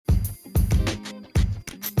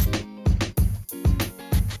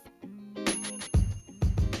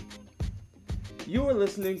You are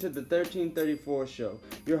listening to the 1334 Show,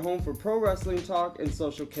 your home for pro wrestling talk and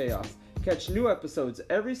social chaos. Catch new episodes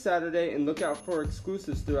every Saturday and look out for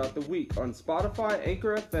exclusives throughout the week on Spotify,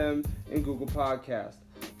 Anchor FM, and Google Podcast.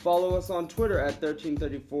 Follow us on Twitter at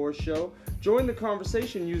 1334 Show. Join the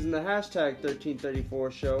conversation using the hashtag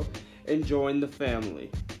 1334 Show and join the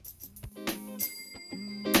family.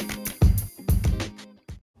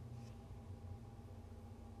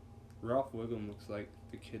 Ralph Wiggum looks like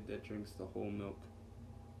the kid that drinks the whole milk.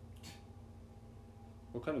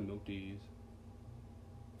 What kind of milk do you use?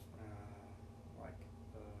 Like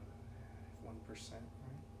 1%, right?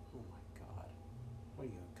 Oh my god. What are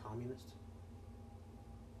you, a communist?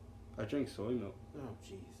 I drink soy milk. Oh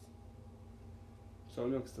jeez. Soy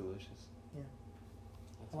milk's delicious. Yeah.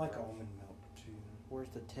 That's I like gross. almond milk too, Where's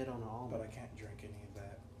the tit on the almond? but I can't drink any of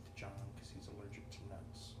that to John because he's allergic to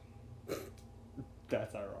nuts.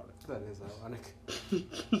 That's ironic. That is ironic.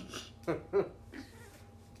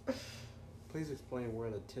 Please explain where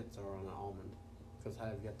the tits are on an almond, because I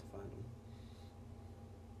have yet to find them.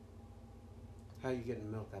 How are you getting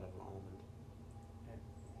milk out of an almond? And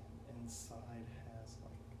inside has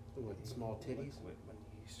like What, a small titties? liquid when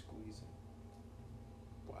you squeeze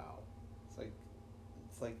it. Wow.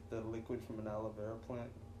 It's like the liquid from an aloe vera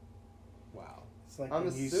plant. Wow. It's like I'm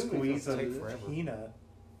when you assuming squeeze it'll a take forever. peanut.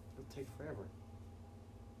 It'll take forever.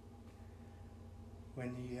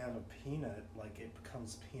 When you have a peanut, like it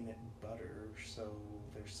becomes peanut butter, so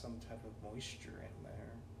there's some type of moisture in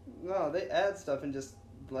there. No, they add stuff and just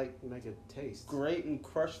like Make it taste. grate and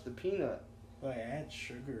crush the peanut. Well, I add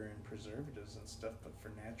sugar and preservatives and stuff, but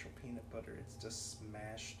for natural peanut butter, it's just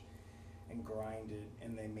smashed and grinded,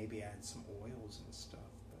 and they maybe add some oils and stuff.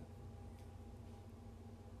 But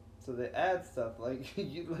So they add stuff like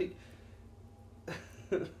you like.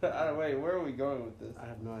 I don't wait. Where are we going with this? I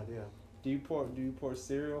have no idea. Do you pour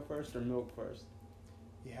cereal first or milk first?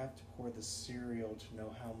 you have to pour the cereal to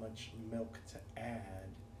know how much milk to add,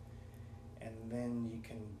 and then you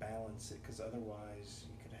can balance it, because otherwise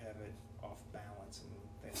you could have it off balance, and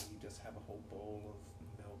then you just have a whole bowl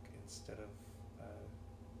of milk instead of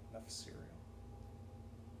enough cereal.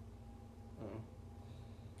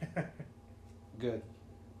 Oh. Good.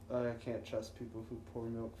 I can't trust people who pour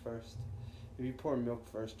milk first. If you pour milk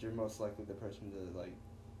first, you're most likely the person to like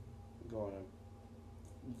go on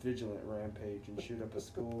a vigilant rampage and shoot up a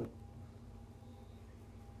school.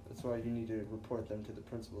 That's why you need to report them to the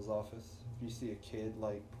principal's office. If you see a kid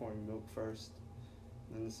like pouring milk first,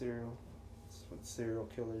 then the cereal. That's what serial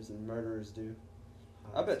killers and murderers do.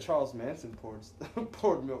 I bet Charles Manson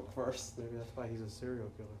poured milk first. Maybe that's why he's a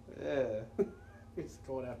serial killer. Yeah. He's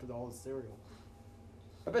going after all the cereal.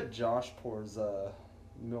 I bet Josh pours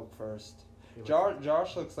milk first. He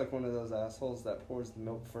Josh looks like one of those assholes that pours the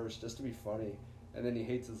milk first just to be funny, and then he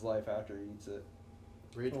hates his life after he eats it.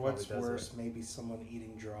 Rich What's probably does worse, it. maybe someone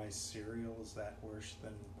eating dry cereal, is that worse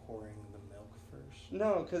than pouring the milk first?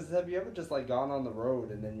 No, because have you ever just like gone on the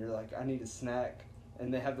road and then you're like, I need a snack,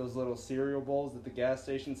 and they have those little cereal bowls at the gas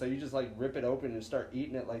station, so you just like rip it open and start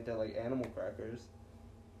eating it like they're like animal crackers.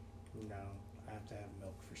 No, I have to have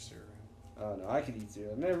milk for cereal. Oh no, I could eat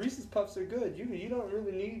cereal. Man, Reese's Puffs are good. You don't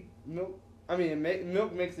really need milk. I mean,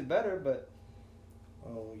 milk makes it better, but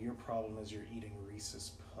Oh, your problem is you're eating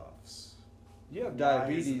Reese's Puffs. you have Why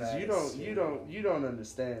is diabetes. that You don't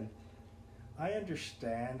understand. I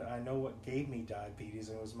understand. I know what gave me diabetes.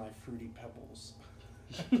 It was my Fruity Pebbles.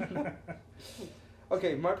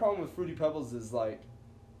 Okay, my problem with Fruity Pebbles is like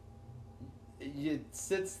it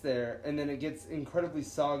sits there and then it gets incredibly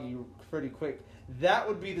soggy pretty quick. That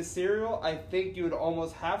would be the cereal. I think you would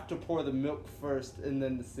almost have to pour the milk first and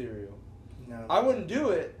then the cereal. No, I wouldn't do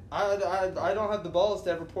it. I don't have the balls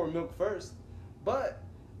to ever pour milk first, but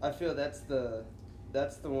I feel that's the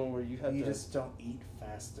one where you have You to. just don't eat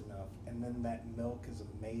fast enough, and then that milk is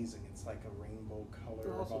amazing. It's like a rainbow color.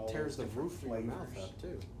 It of also all tears those the roof of different your mouth flavors. up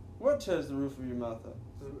too. What tears the roof of your mouth up?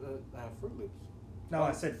 Fruit Loops. No,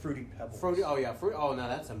 I said Fruity Pebbles. Fruity. Oh yeah, fruit. Oh no,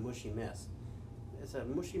 that's a mushy mess. It's a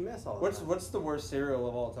mushy mess all the time. What's the worst cereal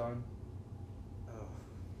of all time? Oh.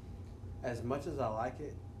 As much as I like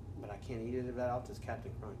it, but I can't eat it without is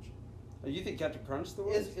Captain Crunch. You think Captain Crunch the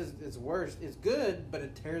worst? It's worse. It's good, but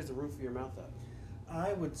it tears the roof of your mouth up.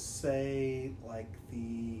 I would say like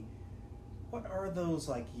what are those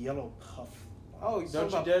like yellow puff? Oh, ones? Don't you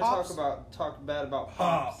about dare Pops? talk bad about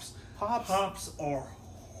Pops. Pops. Pops are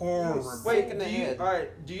horrible. Wait, in the do you head. all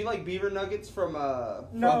right? Do you like beaver nuggets from No.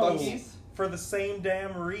 Buc-ee's? For the same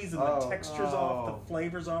damn reason, the Oh. texture's off, the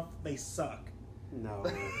flavor's off, they suck. No.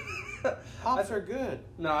 Pops are good.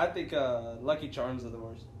 No, I think Lucky Charms are the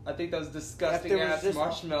worst. I think those disgusting If there was ass just-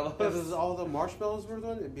 marshmallows. If it was all the marshmallows were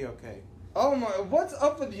doing, it'd be okay. Oh my! What's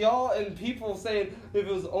up with y'all and people saying if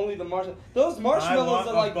it was only the marshmallows? Those marshmallows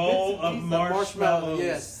are like bowl bits and of pieces. marshmallows.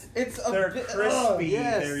 Yes. It's a They're bit, crispy.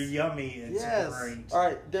 yes. They're yummy. It's Yes. great. All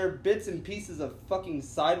right, they're bits and pieces of fucking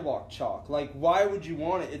sidewalk chalk. Like, why would you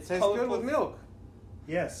want it? It's Tastes colorful. good with milk.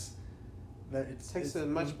 Yes. It tastes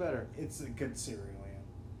much better. It's a good cereal, yeah.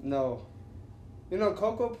 No. You know,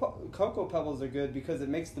 Cocoa Pebbles are good because it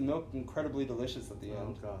makes the milk incredibly delicious at the Oh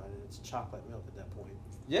end. god, and it's chocolate milk at that point.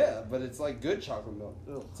 Yeah, but it's like good chocolate milk.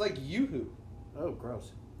 Ugh. It's like Yoo-hoo. Oh,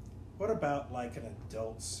 gross. What about like an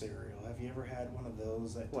adult cereal? Have you ever had one of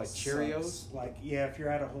those that Like just Cheerios? sucks? Like, yeah, if you're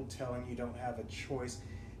at a hotel and you don't have a choice,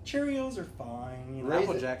 Cheerios are fine. You know?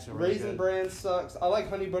 Apple Jacks are really Raisin good. Bran sucks. I like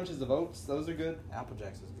Honey Bunches of Oats. Those are good. Apple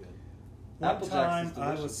Jacks is good. One Apple Jacks time is I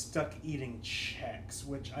delicious. was stuck eating Chex,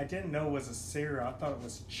 which I didn't know was a cereal. I thought it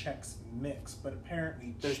was Chex Mix, but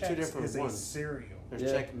apparently There's two Chex different is ones. a cereal. There's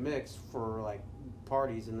Yeah. Chex Mix for like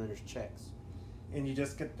parties, and then there's Chex. And you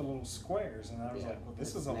just get the little squares, and I was Yeah, like, well, this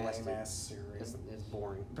it's is a nasty. lame-ass cereal. It's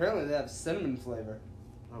boring. Apparently they have cinnamon flavor.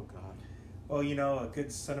 Oh god. Well, you know, a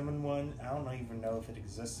good cinnamon one, I don't even know if it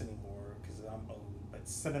exists anymore because I'm old, but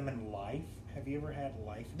Cinnamon Life. Have you ever had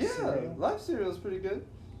Life Yeah, cereal? Life cereal is pretty good.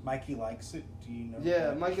 Mikey likes it. Do you know? Yeah,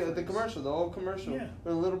 that Mike, the phrase? commercial, the old commercial. Yeah.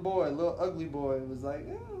 Where a little boy, a little ugly boy, was like,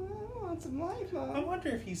 oh, I want some Life, I Mom. wonder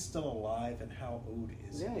if he's still alive and how old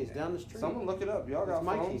is he? Yeah, he's now? down the street. Someone look it up. Y'all got It's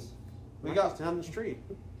Mikey. phones? We Mikey's got. down the street.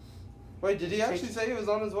 Wait, did he actually say he was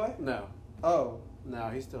on his way? No, Oh. no,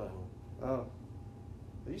 he's still at home. Oh.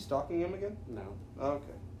 Are you stalking him again? No.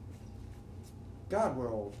 Okay. God,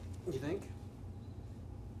 we're old. You think?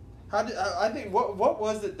 How did I think what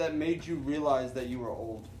was it that made you realize that you were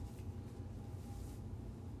old?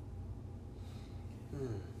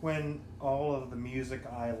 When all of the music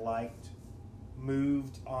I liked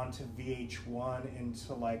moved onto VH1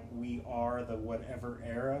 into like We Are the whatever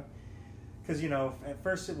era. Because, you know, at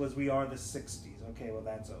first it was We Are the 60s. Okay, well,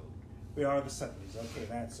 that's old. We Are the 70s. Okay,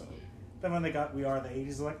 that's old. Then when they got We Are the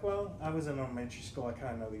 80s, like, well, I was in elementary school. I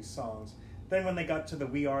kind of know these songs. Then when they got to the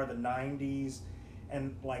We Are the 90s,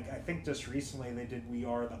 and like I think just recently they did We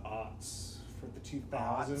Are the Aughts for the 2000s.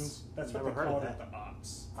 Aughts? That's what Never they heard of called it, that. the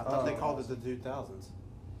Aughts. I thought they Oh. called it the 2000s.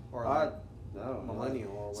 Or No.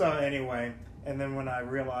 millennial. Or So whatever. anyway, and then when I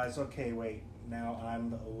realized, okay, wait, now I'm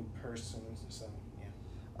the old person. So yeah,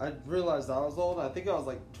 I realized I was old. I think I was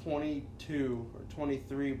like 22 or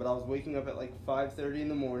 23, but I was waking up at like 5:30 in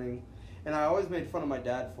the morning, and I always made fun of my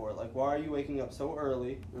dad for it. Like, why are you waking up so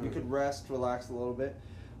early? You Mm. could rest, relax a little bit.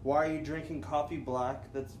 Why are you drinking coffee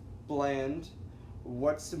black that's bland?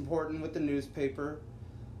 What's important with the newspaper?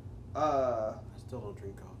 I still don't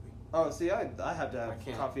drink coffee. Oh, see, I have to I have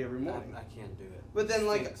can't coffee every morning. I can't do it. But then,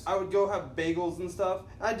 like, Stinks. I would go have bagels and stuff.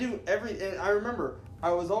 I do and I remember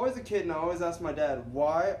I was always a kid, and I always asked my dad,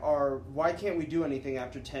 why can't we do anything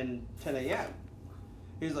after 10 a.m.?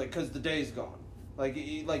 He was like, because the day's gone. Like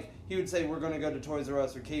he would say, we're gonna go to Toys R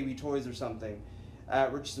Us or KB Toys or something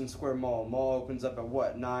at Richardson Square Mall. Mall opens up at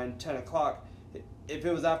what, 9, 10 o'clock. If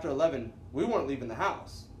it was after 11, we weren't leaving the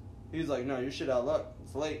house. He was like, no, you're shit out of luck.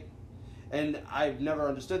 It's late. And I've never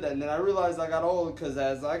understood that. And then I realized I got old because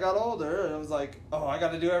as I got older, it was like, oh, I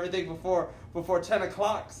got to do everything before 10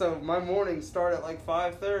 o'clock. So my mornings start at like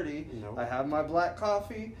 5:30. Nope. I have my black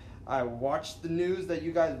coffee. I watch the news that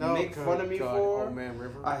you guys make good fun of me God, for. Old Man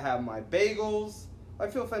River. I have my bagels. I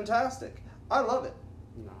feel fantastic. I love it.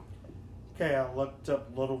 No. okay. I looked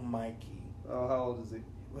up Little Mikey. Oh, how old is he?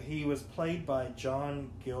 He was played by John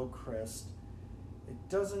Gilchrist. It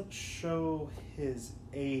doesn't show his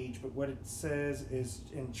age, but what it says is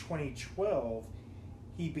in 2012,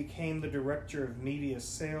 he became the director of media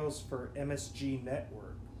sales for MSG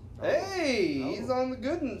Network. Hey, Oh. he's on the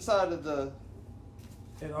good side of the...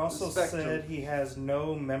 It also Spectrum. said he has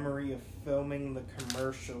no memory of filming the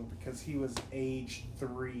commercial because he was age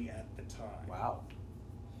 3 at the time. Wow.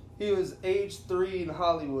 He was age 3 in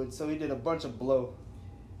Hollywood, so he did a bunch of blow.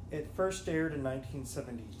 It first aired in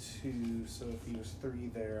 1972, so if he was 3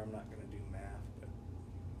 there, I'm not going to do math, but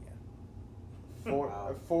yeah.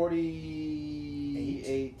 Wow.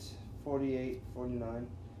 48, 49.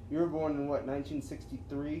 You were born in what,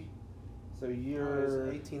 1963? So It was you're...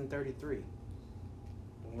 1833.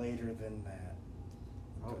 Later than that.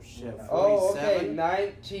 Oh, Because shit. we're not- Oh, okay, 47?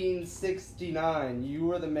 1969. You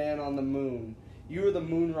were the man on the moon. You were the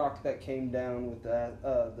moon rock that came down with the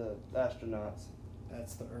astronauts.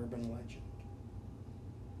 That's the urban legend.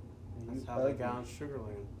 That's You how they ugly. got on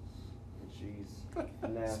Sugarland. Jeez.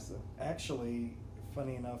 NASA. Actually,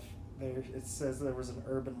 funny enough, there it says there was an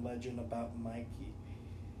urban legend about Mikey.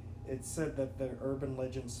 it said that the urban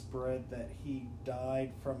legend spread that he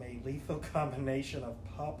died from a lethal combination of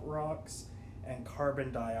pop rocks and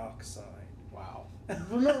carbon dioxide. Wow.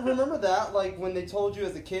 Remember that? Like when they told you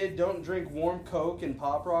as a kid, don't drink warm Coke and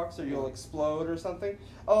Pop Rocks or you'll explode or something?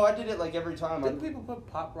 Oh, I did it like every time. Didn't people put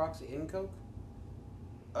Pop Rocks in Coke?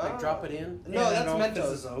 Like drop it in? No, Yeah, that's no,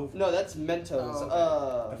 this is Mentos. over. No, that's Mentos.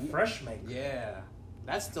 Oh, The fresh maker. Yeah.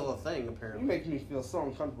 That's still a thing, You apparently. make me feel so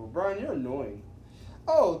uncomfortable. Brian, you're annoying.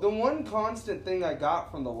 Oh, the one constant thing I got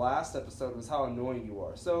from the last episode was how annoying you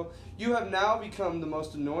are. So, you have now become the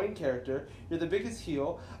most annoying character. You're the biggest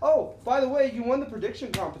heel. Oh, by the way, you won the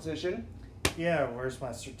prediction competition. Yeah, where's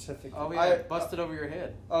my certificate? Oh, yeah. Busted over your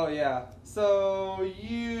head. Oh, yeah. So,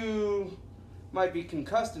 you might be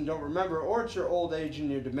concussed and don't remember, or it's your old age and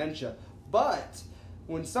your dementia. But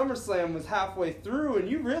when SummerSlam was halfway through and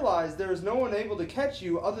you realized there was no one able to catch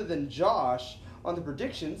you other than Josh on the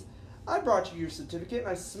predictions, I brought you your certificate and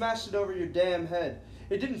I smashed it over your damn head.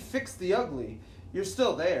 It didn't fix the ugly. You're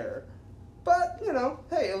still there. But, you know,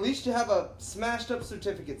 hey, at least you have a smashed up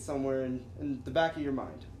certificate somewhere in the back of your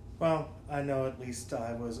mind. Well, I know at least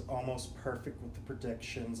I was almost perfect with the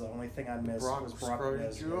predictions. The only thing I missed was Brock screwed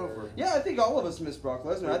Lesnar. you over. Yeah, I think all of us missed Brock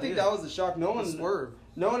Lesnar. I think did. that was the shock. No Swerve.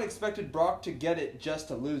 one expected Brock to get it just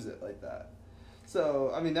to lose it like that.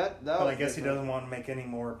 So, I mean, that But was I guess he different. doesn't want to make any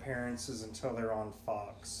more appearances until they're on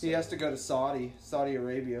Fox. He has to go to Saudi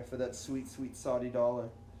Arabia for that sweet, sweet Saudi dollar.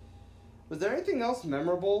 Was there anything else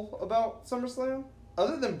memorable about SummerSlam?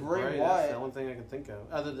 Other than Bray Right, that's Wyatt? the only thing I can think of.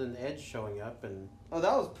 Other than Edge showing up, and Oh,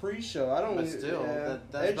 that was pre-show. I don't But really- still, yeah.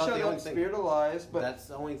 that's Edge about the showed only up thing. Spirit Allies, but that's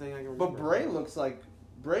the only thing I can remember. But Bray looks like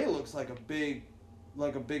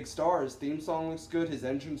a big star. His theme song looks good. His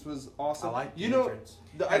entrance was awesome. I like the you know. entrance.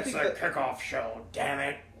 I think that, kickoff show, damn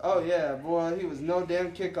it. oh yeah, boy, he was no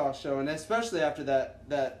damn kickoff show, and especially after that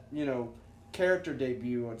character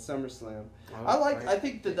debut on SummerSlam. Oh, right. I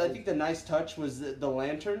think the nice touch was the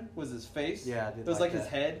lantern was his face. Yeah, I did It was like his that.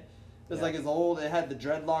 head. It was Yeah. like his old. It had the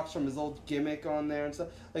dreadlocks from his old gimmick on there and stuff.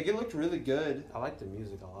 Like it looked really good. I like the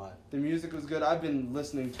music a lot. The music was good. I've been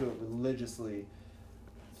listening to it religiously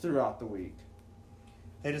throughout the week.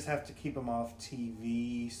 They just have to keep him off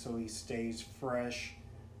TV so he stays fresh.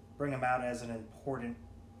 Bring him out as an important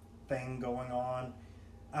thing going on.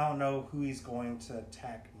 I don't know who he's going to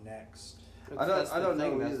attack next. I don't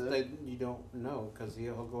know either. You don't know because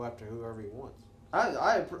he'll go after whoever he wants.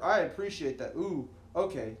 I appreciate that. Ooh,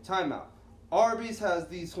 okay, timeout. Arby's has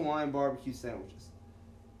these Hawaiian barbecue sandwiches.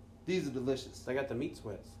 These are delicious. They got the meat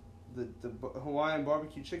sweats. The Hawaiian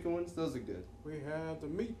barbecue chicken ones, those are good. We had the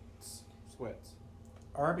meat sweats.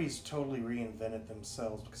 Arby's totally reinvented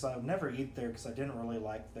themselves because I would never eat there because I didn't really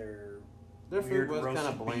like their Their food weird was kind roast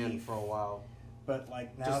of bland beef. for a while. But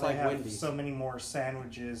like now Just they like have Wendy's. so many more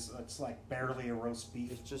sandwiches. It's like barely a roast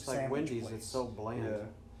beef. It's just like sandwich Wendy's. place. It's so bland. Yeah.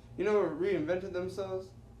 You know what reinvented themselves?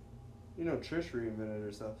 You know Trish reinvented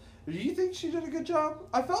herself. Do you think she did a good job?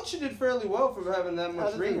 I felt she did fairly well for having that much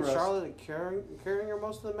Other ring than rust. Charlotte carrying her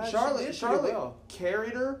most of the match. she Charlotte did pretty well.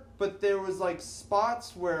 carried her, but there was like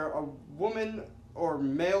spots where a woman or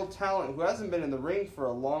male talent who hasn't been in the ring for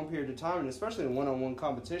a long period of time, and especially in one-on-one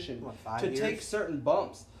competition, What, 5 to years? take certain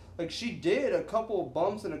bumps. Like she did a couple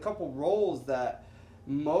bumps and a couple rolls that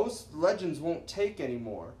most legends won't take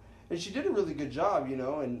anymore, and she did a really good job, you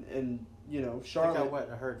know. And you know I Charlotte.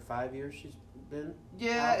 think I heard 5 years she's been.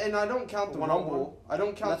 Yeah, and I don't count the One-on-one? Rumble. I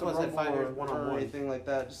don't count That's the why I said Rumble 5 years or one-on-one. anything like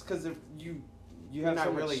that, just because if you You're have not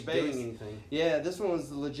so much really space. doing anything. Yeah, this one was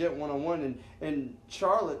the legit one-on-one, and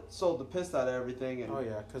Charlotte sold the piss out of everything. And Oh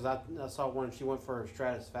yeah, because I saw when she went for her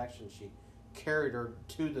Stratusfaction, she carried her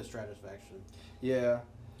to the Stratusfaction. yeah.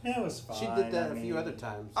 Yeah, it was fine. She did that I a few mean, other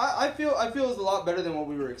times. I feel it was a lot better than what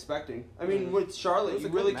we were expecting. I mean, Mhm. with It Charlotte, was you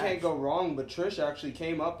a good really match. can't go wrong. But Trish actually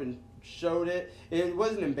came up and showed it. It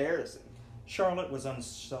wasn't embarrassing. Charlotte was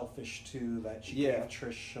unselfish too. That she Yeah. gave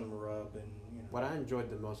Trish some rub and you know. What I enjoyed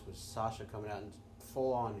the most was Sasha coming out and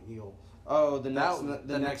full on heel. Oh, the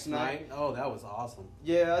next night. Oh, that was awesome.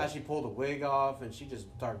 Yeah, How she pulled the wig off and she just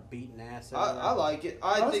started beating ass. I like it.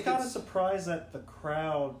 I was think kind of it's surprised that the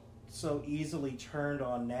crowd so easily turned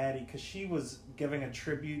on Natty because she was giving a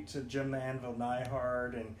tribute to Jim the Anvil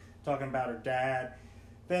Neidhart and talking about her dad.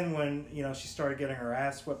 Then when she started getting her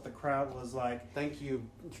ass whipped, the crowd was like, Thank you,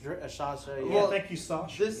 Sasha. "Yeah, Well, thank you,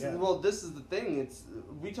 Sasha." this. Yeah. Well, this is the thing.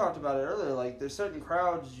 We talked about it earlier. Like, there's certain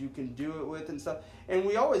crowds you can do it with and stuff, and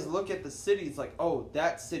we always look at the cities like, oh,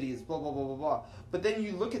 that city is blah blah blah blah blah. But then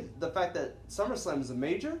you look at the fact that SummerSlam is a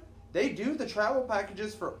major. They do the travel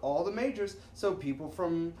packages for all the majors, so people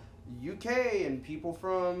from UK and people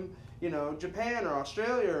from, Japan or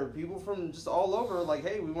Australia or people from just all over, like,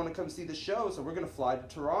 hey, we want to come see the show, so we're going to fly to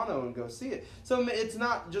Toronto and go see it. So it's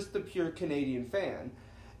not just the pure Canadian fan.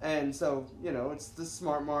 And so, it's the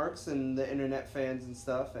smart marks and the internet fans and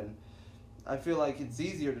stuff, and I feel like it's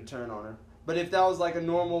easier to turn on her. But if that was like a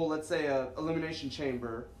normal, let's say, a Elimination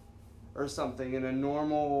Chamber or something, in a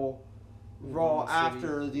normal Raw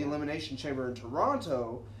after the Elimination Chamber in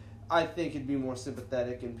Toronto, I think it'd be more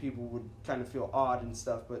sympathetic and people would kind of feel odd and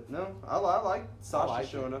stuff. But no, I like Sasha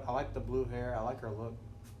showing up. I like the blue hair. I like her look.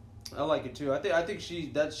 I like it too. I think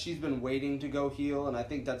she's been waiting to go heel, and I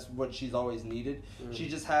think that's what she's always needed. She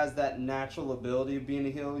just has that natural ability of being a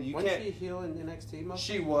heel. Wasn't she heel in NXT?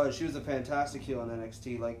 She was a fantastic heel in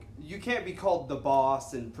NXT. Like, you can't be called the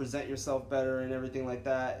boss and present yourself better and everything like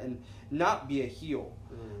that and not be a heel.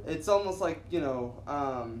 It's almost like, there's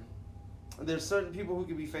certain people who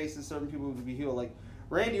could be faces, certain people who could be heel. Like,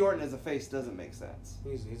 Randy Orton as a face doesn't make sense.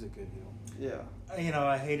 He's a good heel. Yeah.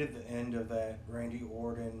 I hated the end of that Randy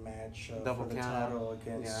Orton match for the title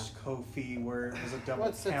against Kofi, where it was a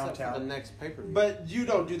double count out. For the next pay-per-view. But you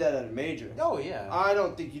don't do that at a major. Oh yeah. I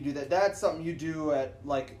don't think you do that. That's something you do at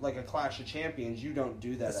like a Clash of Champions. You don't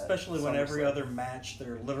do that. Especially when every other match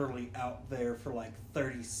they're literally out there for like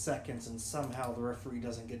 30 seconds, and somehow the referee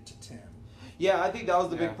doesn't get to 10. Yeah, I think that was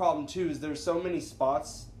the big problem too. Is there's so many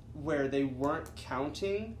spots where they weren't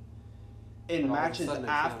counting in matches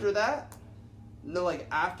after that. No, like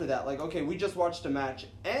after that, like, okay, we just watched a match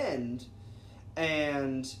end,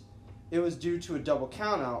 and it was due to a double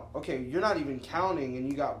count out. Okay, you're not even counting,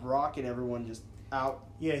 and you got Brock and everyone just out.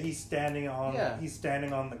 Yeah, he's standing on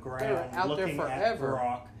the ground looking at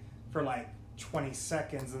Brock for like 20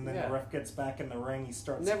 seconds, and then the ref gets back in the ring. He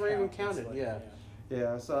starts never even counted. Like,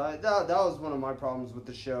 yeah. So that was one of my problems with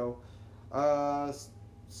the show.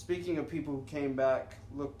 Speaking of people who came back,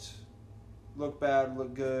 looked bad,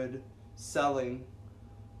 looked good. Selling.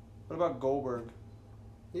 What about Goldberg?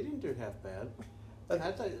 He didn't do half bad.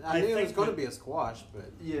 I knew it was going to be a squash,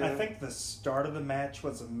 but I think the start of the match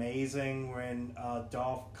was amazing when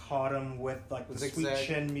Dolph caught him with like the Sweet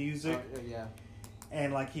Chin music.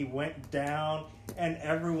 And like he went down, and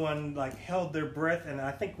everyone like held their breath, and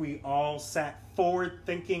I think we all sat forward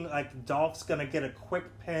thinking like Dolph's gonna get a quick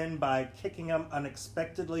pin by kicking him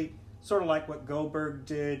unexpectedly, sort of like what Goldberg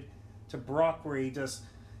did to Brock, where he just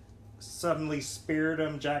suddenly speared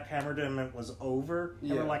him, jackhammered him, and it was over. And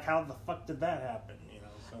we're like, how the fuck did that happen?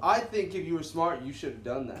 So. I think if you were smart, you should have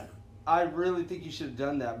done that. I really think you should have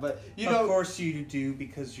done that. But of course you do,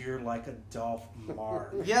 because you're like a Dolph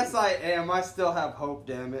Mark. Yes, I am. I still have hope,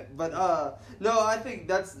 damn it. But no, I think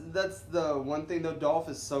that's the one thing though. Dolph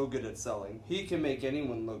is so good at selling. He can make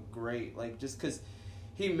anyone look great. Like, just because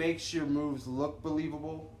he makes your moves look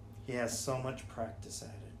believable. He has so much practice at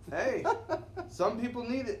it. Hey, some people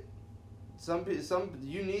need it. Some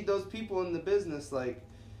you need those people in the business. Like,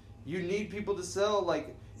 you need people to sell.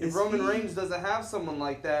 Like, if Roman Reigns doesn't have someone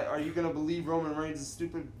like that, are you gonna believe Roman Reigns'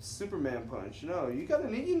 stupid Superman punch? No,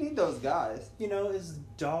 you need those guys. Is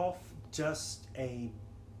Dolph just a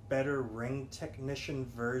better ring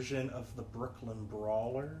technician version of the Brooklyn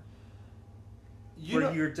Brawler?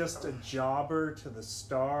 You're just a jobber to the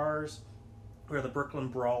stars, where the Brooklyn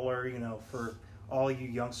Brawler, for all you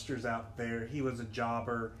youngsters out there, he was a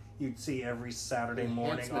jobber. You'd see every Saturday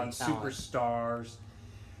morning on Superstars.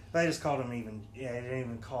 They just called him they didn't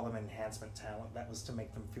even call them enhancement talent. That was to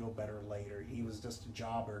make them feel better later. He was just a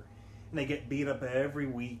jobber. And they get beat up every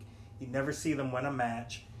week. You never see them win a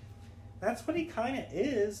match. That's what he kind of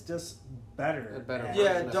is, just better.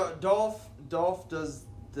 Yeah, Dolph does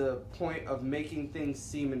the point of making things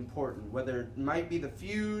seem important, whether it might be the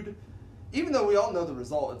feud, even though we all know the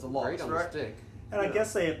result, it's a loss, right? Stick. And I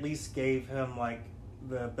guess they at least gave him, like,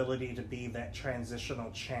 the ability to be that transitional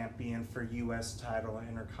champion for U.S. title and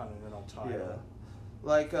Intercontinental title. Yeah.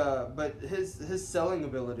 Like, but his selling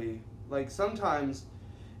ability, like, sometimes,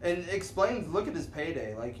 and explains, look at his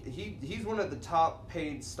payday. Like, he's one of the top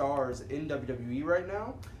paid stars in WWE right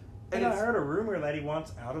now. And I heard a rumor that he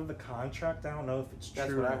wants out of the contract. I don't know if it's true.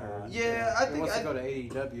 That's what I heard. Yeah, I think he wants to go to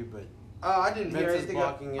AEW, but I didn't hear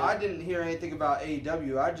anything. I didn't hear anything about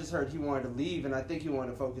AEW. I just heard he wanted to leave, and I think he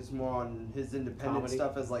wanted to focus more on his independent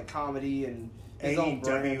stuff as like comedy and his own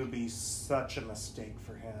brand. AEW would be such a mistake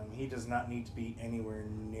for him. He does not need to be anywhere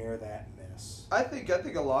near that mess. I think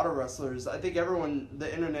a lot of wrestlers. I think everyone,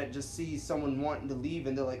 the internet just sees someone wanting to leave,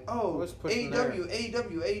 and they're like, "Oh,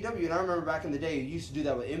 AEW." And I remember back in the day, you used to do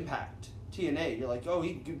that with Impact, TNA. You're like, "Oh,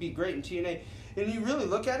 he could be great in TNA," and you really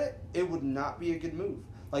look at it, it would not be a good move.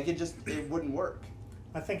 Like, it wouldn't work.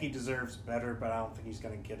 I think he deserves better, but I don't think he's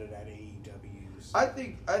going to get it at AEW.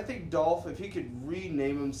 years. I think Dolph, if he could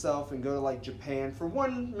rename himself and go to like Japan for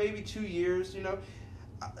 1, maybe 2 years,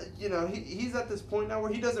 he's at this point now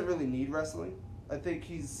where he doesn't really need wrestling. I think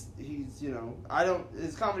he's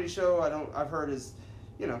his comedy show I've heard is,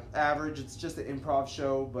 average. It's just an improv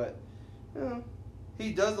show, but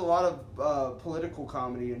he does a lot of political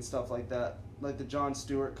comedy and stuff like that, like the Jon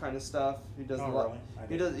Stewart kind of stuff. He does a lot.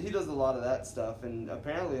 Really? He does a lot of that stuff, and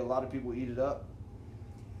apparently a lot of people eat it up.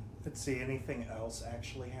 Let's see, anything else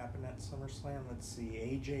actually happened at SummerSlam? Let's see,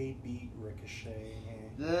 AJ beat Ricochet.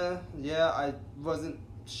 Yeah, I wasn't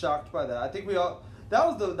shocked by that. I think that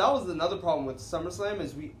was another problem with SummerSlam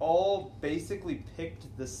is we all basically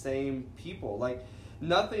picked the same people. Like,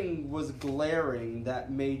 nothing was glaring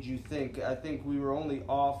that made you think. I think we were only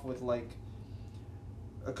off with like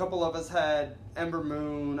a couple of us had Ember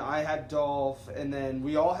Moon, I had Dolph, and then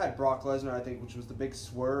we all had Brock Lesnar, I think, which was the big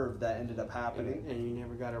swerve that ended up happening. And you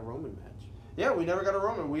never got a Roman match. Yeah, we never got a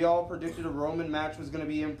Roman. We all predicted a Roman match was going to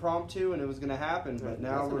be impromptu and it was going to happen, but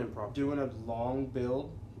now we're doing a long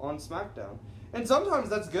build on SmackDown. And sometimes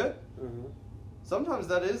that's good. Mm-hmm. Sometimes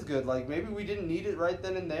that is good. Like, maybe we didn't need it right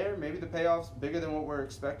then and there. Maybe the payoff's bigger than what we're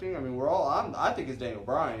expecting. I mean, I think it's Daniel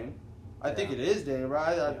Bryan. I think it is Daniel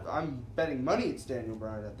Bryan. I'm betting money it's Daniel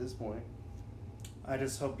Bryan at this point. I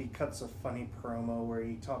just hope he cuts a funny promo where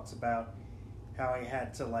he talks about how he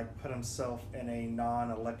had to like put himself in a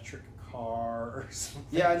non-electric car or something.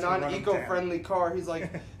 Yeah, a non-eco-friendly car. He's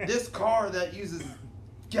like, this car that uses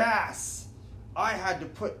gas, I had to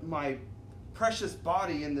put my precious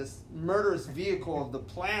body in this murderous vehicle of the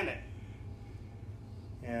planet.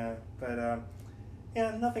 Yeah, but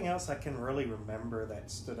nothing else I can really remember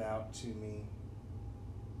that stood out to me.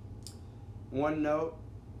 One note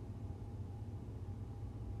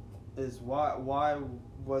is why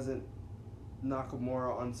wasn't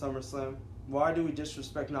Nakamura on SummerSlam? Why do we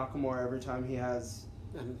disrespect Nakamura every time he has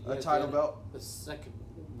a title belt? The second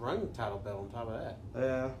run title belt on top of that.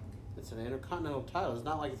 Yeah. It's an Intercontinental title. It's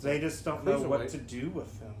not like it's they just don't know what to do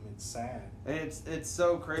with him. It's sad. And it's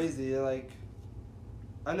so crazy. Like,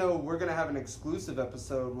 I know we're going to have an exclusive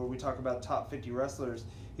episode where we talk about top 50 wrestlers.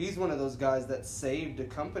 He's one of those guys that saved a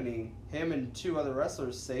company. Him and 2 other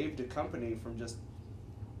wrestlers saved a company from just,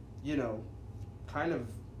 kind of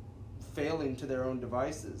failing to their own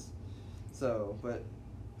devices. So, but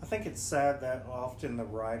I think it's sad that often the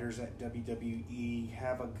writers at WWE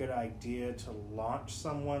have a good idea to launch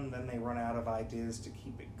someone, then they run out of ideas to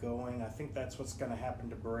keep it going. I think that's what's going to happen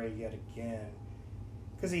to Bray yet again.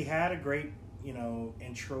 Because he had a great,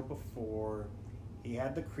 intro before. He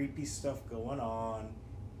had the creepy stuff going on.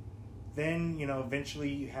 Then, eventually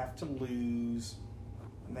you have to lose.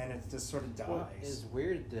 And then it just sort of dies. Well, it's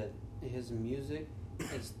weird that his music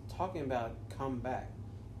is talking about come back.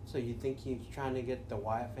 So you think he's trying to get the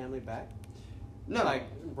Wyatt family back? No.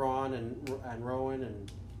 Like Braun and Rowan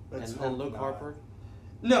and Luke Harper?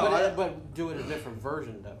 No. But do it a different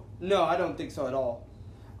version, though. No, I don't think so at all.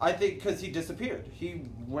 I think because he disappeared. He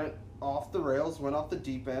went off the rails, went off the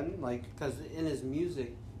deep end. Because in his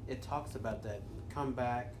music, it talks about that. Come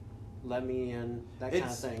back, let me in, that kind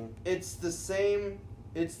of thing. It's the same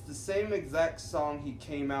exact song he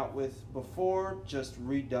came out with before, just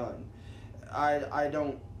redone. I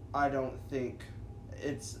don't think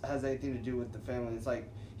it has anything to do with the family. It's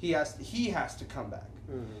like he has to come back.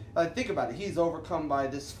 Mm-hmm. Think about it. He's overcome by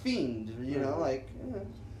this fiend.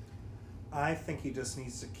 I think he just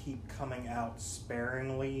needs to keep coming out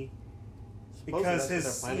sparingly because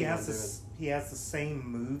he has the same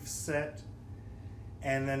move set.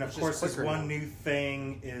 And then of course his one new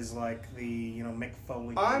thing is like the Mick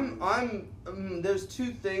Foley. There's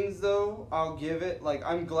 2 things though I'll give it. Like,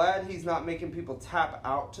 I'm glad he's not making people tap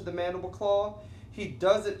out to the mandible claw. He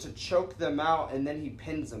does it to choke them out and then he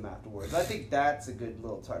pins them afterwards. I think that's a good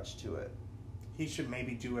little touch to it. He should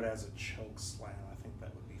maybe do it as a choke slam. I think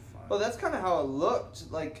that would be fun. Well, that's kind of how it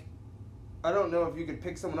looked. Like, I don't know if you could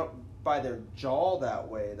pick someone up by their jaw that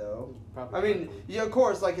way, though. Yeah, of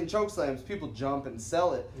course, like in chokeslams, people jump and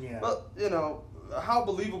sell it. Yeah. But, how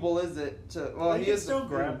believable is it to... Well, he can still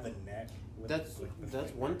grab the neck. That's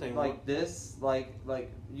one thing. Like this, like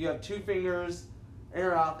you have 2 fingers in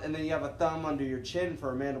your mouth, and then you have a thumb under your chin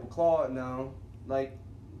for a mandible claw. No.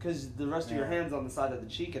 Because the rest of your hand's on the side of the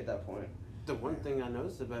cheek at that point. The one thing I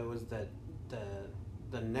noticed about it was that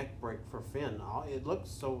the neck break for Finn, it looked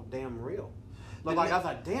so damn real. I was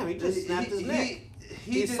like, damn, he just snapped his neck.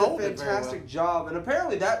 He did a fantastic job, and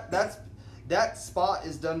apparently that spot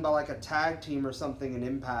is done by like a tag team or something in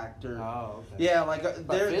Impact or. Oh, okay. Yeah,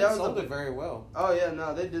 Finn sold it very well. Oh yeah,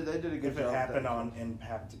 no, they did a good job. If it happened on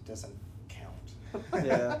Impact, it doesn't count.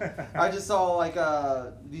 Yeah, I just saw like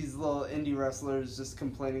these little indie wrestlers just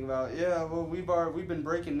complaining about, yeah, well we've been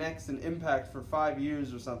breaking necks in Impact for 5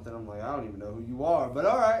 years or something. I'm like, I don't even know who you are, but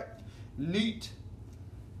all right, neat.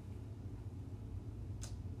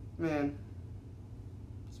 Man,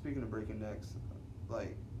 speaking of breaking necks,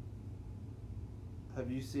 like,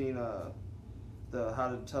 have you seen the How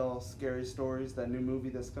to Tell Scary Stories, that new movie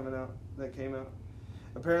that came out?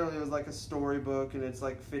 Apparently it was like a storybook, and it's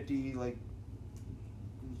like 50 like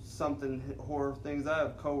something horror things. I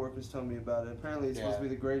have coworkers tell me about it. Apparently it's supposed to be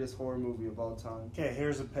the greatest horror movie of all time. Okay,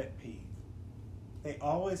 here's a pet peeve. They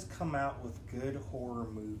always come out with good horror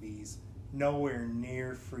movies nowhere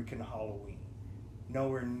near freaking Halloween.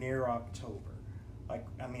 Nowhere near October. Like,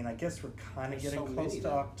 I mean, I guess we're kind of getting close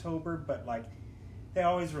to October, but like, they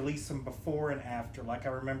always release them before and after. Like, I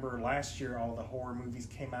remember last year all the horror movies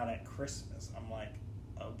came out at Christmas. I'm like,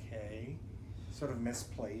 okay. Sort of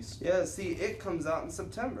misplaced. Yeah, see, It comes out in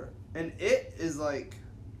September. And It is like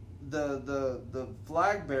the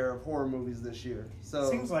flag bearer of horror movies this year. So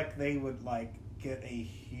seems like they would like get a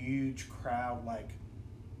huge crowd like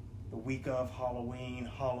the week of Halloween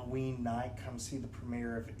night, come see the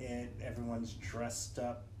premiere of It. Everyone's dressed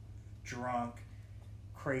up, drunk,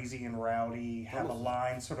 crazy and rowdy, have a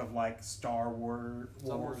line sort of like Star Wars. It's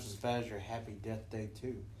almost as bad as your Happy Death Day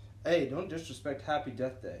too. Hey, don't disrespect Happy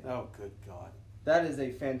Death Day. Oh, good God. That is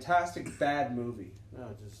a fantastic bad movie.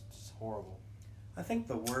 No, just horrible. I think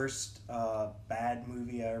the worst bad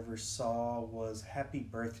movie I ever saw was Happy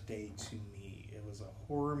Birthday to Me. It was a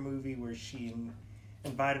horror movie where she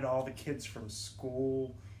invited all the kids from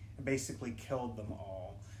school and basically killed them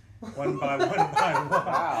all. One by one by one.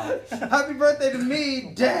 Wow. Happy birthday to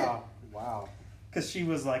me, dead! Wow. Because she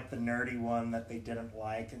was like the nerdy one that they didn't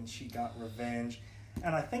like, and she got revenge.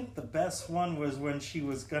 And I think the best one was when she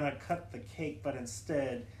was going to cut the cake, but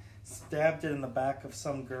instead stabbed it in the back of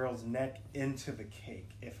some girl's neck into the cake,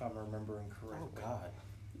 if I'm remembering correctly. Oh, God.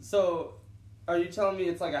 So, are you telling me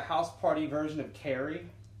it's like a house party version of Carrie?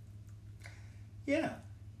 Yeah.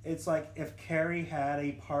 It's like if Carrie had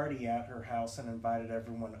a party at her house and invited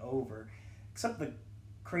everyone over, except the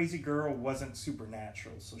crazy girl wasn't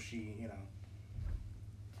supernatural, so she,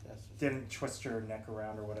 didn't twist her neck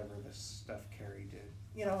around or whatever the stuff Carrie did.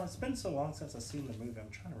 It's been so long since I've seen the movie, I'm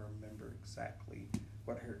trying to remember exactly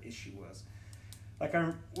what her issue was. Like,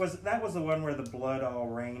 that was the one where the blood all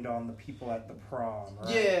rained on the people at the prom,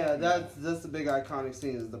 right? Yeah, that's the big iconic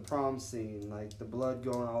scene, is the prom scene, like the blood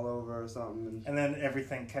going all over or something. And then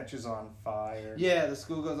everything catches on fire. Yeah, the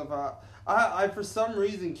school goes on fire. I for some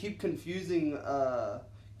reason keep confusing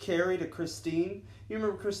Carrie to Christine. You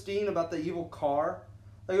remember Christine about the evil car?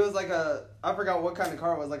 Like, it was like I forgot what kind of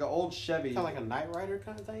car it was, like an old Chevy. Kind of like a Knight Rider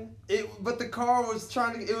kind of thing? But the car was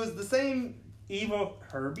it was the same... Evil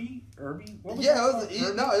Herbie? What was Herbie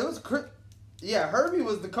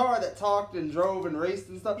was the car that talked and drove and raced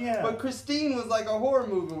and stuff. Yeah. But Christine was like a horror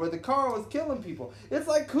movie where the car was killing people. It's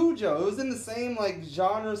like Cujo. It was in the same like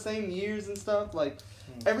genre, same years and stuff. Like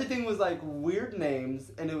everything was like weird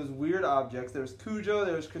names and it was weird objects. There was Cujo,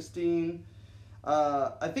 there was Christine.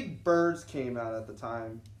 I think Birds came out at the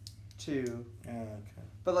time too. Oh, okay.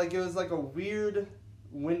 But like it was like a weird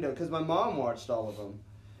window because my mom watched all of them.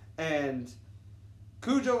 And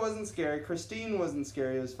Cujo wasn't scary. Christine wasn't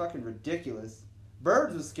scary. It was fucking ridiculous.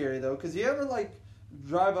 Birds was scary, though, because you ever, like,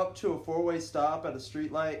 drive up to a four-way stop at a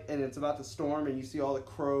streetlight and it's about to storm and you see all the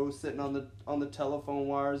crows sitting on the telephone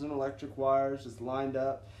wires and electric wires just lined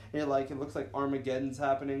up. And you're like, it looks like Armageddon's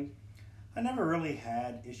happening. I never really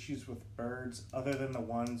had issues with birds other than the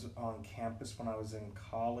ones on campus when I was in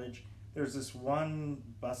college. There's this one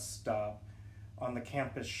bus stop on the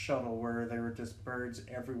campus shuttle where there were just birds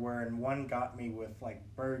everywhere, and one got me with like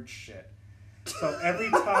bird shit. So every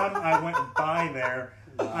time I went by there,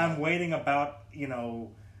 I'm waiting about,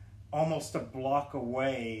 almost a block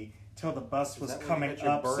away till the bus was coming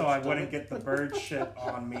up so I wouldn't get the bird shit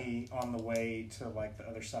on me on the way to like the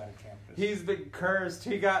other side of campus. He's been cursed.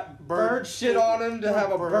 He got bird shit on him to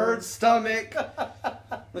have a bird stomach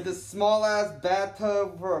with a small ass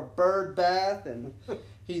bathtub for a bird bath, and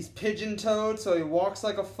he's pigeon-toed, so he walks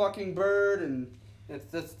like a fucking bird, and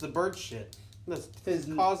that's the bird shit. That's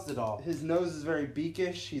caused it all. His nose is very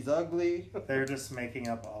beakish. He's ugly. They're just making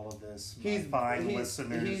up all of this.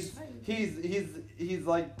 Listeners. He's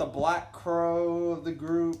like the Black Crow of the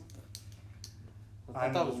group.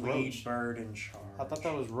 I'm the lead bird in charge. I thought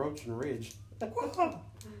that was Roach and Ridge.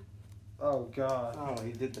 Oh God. Oh,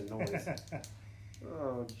 he did the noise.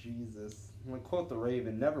 Oh Jesus. I'm gonna quote the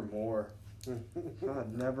Raven. Nevermore.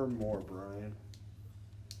 God, nevermore, Brian.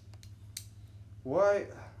 Why?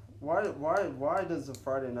 Why does a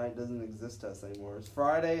Friday night doesn't exist to us anymore? It's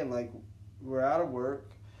Friday and like we're out of work.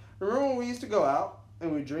 Remember when we used to go out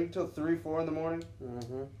and we drink till 3, 4 in the morning?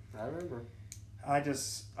 Mm-hmm. I remember.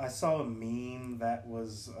 I saw a meme that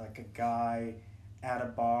was like a guy at a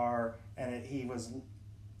bar and he was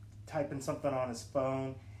typing something on his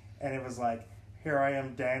phone and it was like, here I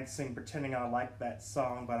am dancing, pretending I like that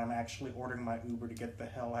song, but I'm actually ordering my Uber to get the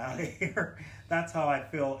hell out of here. That's how I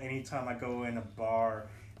feel anytime I go in a bar.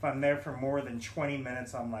 If I'm there for more than 20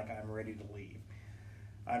 minutes, I'm like, I'm ready to leave.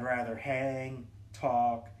 I'd rather hang,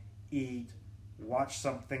 talk, eat, watch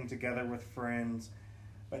something together with friends,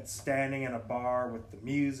 but standing in a bar with the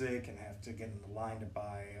music and have to get in the line to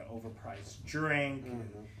buy an overpriced drink and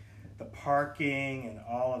the parking and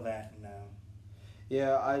all of that, no.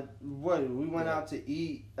 Yeah, we went out to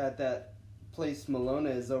eat at that place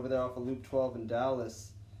Malone's over there off of Loop 12 in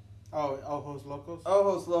Dallas. Oh, Ojos Locos?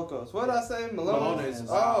 Ojos Locos. What did I say? Malone's.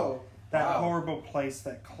 Oh. That horrible place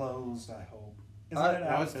that closed, I hope. Isn't it out no,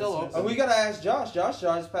 of it's still business? open. We gotta ask Josh. Josh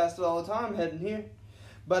drives past it all the time heading here.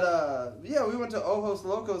 But yeah, we went to Ojos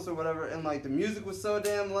Locos or whatever, and like the music was so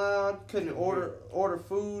damn loud, couldn't order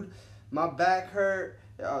food. My back hurt.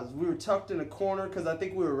 We were tucked in a corner because I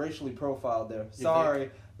think we were racially profiled there. Sorry.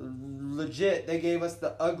 Legit, they gave us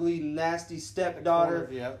the ugly, nasty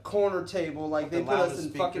stepdaughter corner table. Like, they put us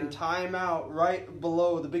in fucking timeout right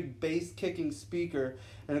below the big bass-kicking speaker.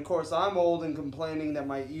 And, of course, I'm old and complaining that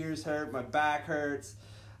my ears hurt, my back hurts.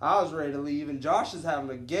 I was ready to leave, and Josh is having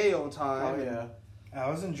a gay old time. Oh, yeah. I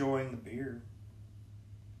was enjoying the beer.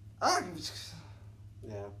 That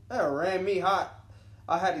ran me hot.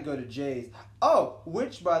 I had to go to Jay's. Oh,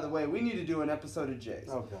 which, by the way, we need to do an episode of Jay's.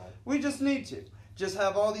 Oh, God. We just need to. Just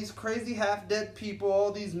have all these crazy half-dead people,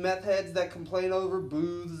 all these meth heads that complain over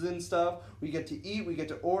booths and stuff. We get to eat, we get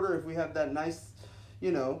to order if we have that nice,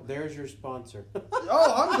 you know. There's your sponsor.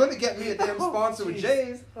 Oh, I'm going to get me a damn sponsor with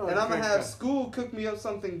Jay's. Oh, and I'm going to have God. school cook me up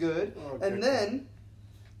something good. Oh, and then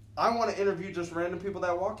I want to interview just random people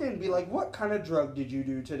that walk in and be like, what kind of drug did you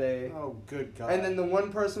do today? Oh, good God. And then the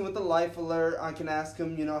one person with the life alert, I can ask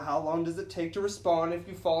him, you know, how long does it take to respond if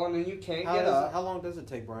you've fallen and you can't get up? How long does it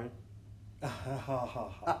take, Brian?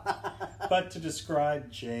 But to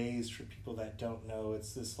describe Jay's for people that don't know,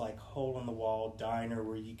 it's this like hole-in-the-wall diner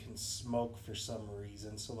where you can smoke for some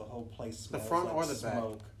reason, so the whole place smells The front like or the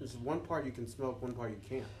smoke. back? There's one part you can smoke, one part you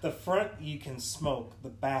can't. The front you can smoke, the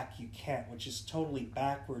back you can't, which is totally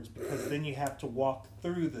backwards because then you have to walk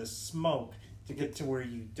through the smoke to get to where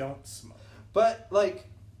you don't smoke. But, like...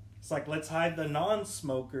 It's like, let's hide the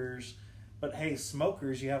non-smokers, but hey,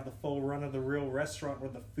 smokers, you have the full run of the real restaurant where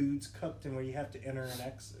the food's cooked and where you have to enter and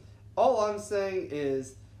exit. All I'm saying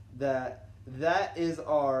is that is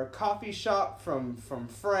our coffee shop from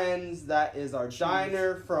Friends. That is our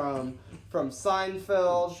diner from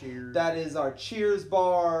Seinfeld. Cheers. That is our Cheers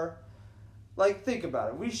bar. Like, think about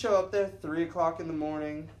it. We show up there 3 o'clock in the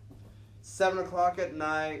morning, 7 o'clock at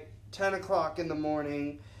night, 10 o'clock in the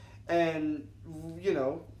morning, and, you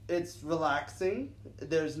know, it's relaxing.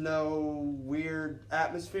 There's no weird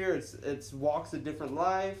atmosphere. It's walks a different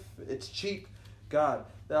life. It's cheap. God,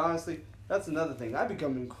 honestly, that's another thing. I've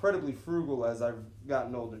become incredibly frugal as I've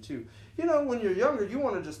gotten older, too. You know, when you're younger, you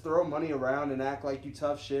want to just throw money around and act like you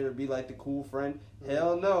tough shit or be like the cool friend. Mm-hmm.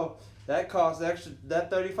 Hell no. That costs extra. That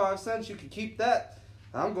 35 cents, you could keep that.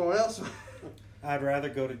 I'm going elsewhere. I'd rather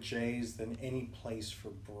go to Jay's than any place for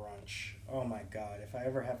brunch. Oh my God, if I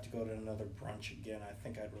ever have to go to another brunch again, I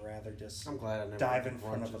think I'd rather just I'm glad I never dive went in to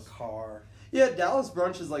front of brunches. a car. Yeah, Dallas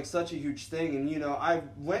brunch is like such a huge thing, and you know, I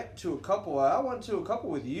went to a couple. I went to a couple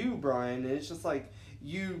with you, Brian, and it's just like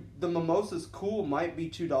the mimosa's cool might be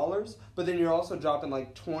 $2, but then you're also dropping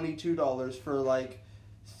like $22 for like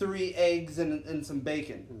 3 eggs and some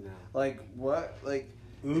bacon. No. Like what? Like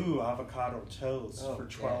Ooh, avocado toast Oh, for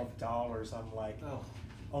 $12. I'm like,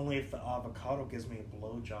 only if the avocado gives me a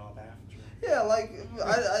blowjob after. yeah, like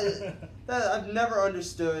I've never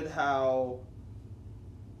understood how.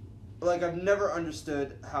 Like, I've never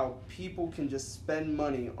understood how people can just spend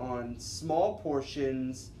money on small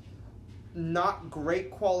portions, not great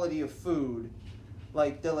quality of food.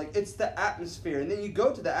 Like, they're like, it's the atmosphere. And then you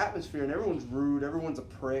go to the atmosphere and everyone's rude, everyone's a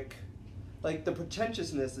prick. Like, the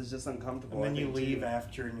pretentiousness is just uncomfortable. And then I you think, leave too.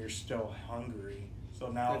 after and you're still hungry. So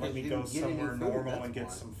now Yeah, let me you go didn't get any somewhere food, normal that's and get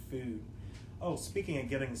why. some food. Oh, speaking of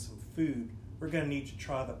getting some food, we're going to need to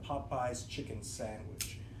try the Popeyes chicken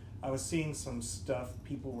sandwich. I was seeing some stuff,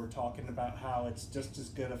 people were talking about how it's just as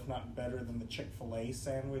good, if not better, than the Chick-fil-A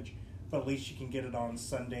sandwich, but at least you can get it on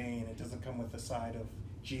Sunday and it doesn't come with a side of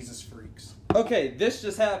Jesus freaks. Okay, this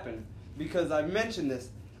just happened because I mentioned this.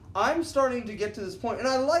 I'm starting to get to this point, and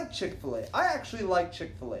I like Chick-fil-A. I actually like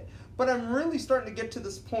Chick-fil-A. But I'm really starting to get to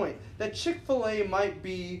this point that Chick-fil-A might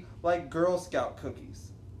be like Girl Scout cookies.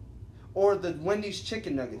 Or the Wendy's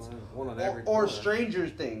chicken nuggets. One of every Or corner. Stranger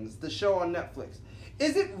Things, the show on Netflix.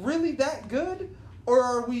 Is it really that good?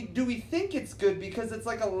 Or do we think it's good because it's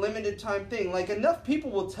like a limited time thing? Like, enough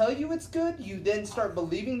people will tell you it's good, you then start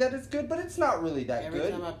believing that it's good, but it's not really that Every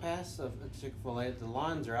good. time I pass a Chick-fil-A, the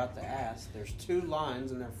lines are out the ass. There's 2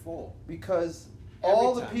 lines and they're full. Because Every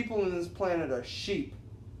all the time. people in this planet are sheep.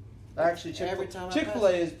 Actually, Every time I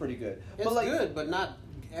Chick-fil-A pass is pretty good. It's but like, good, but not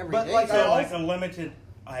every But day. like, So I like also- a limited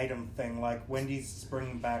item thing, like Wendy's is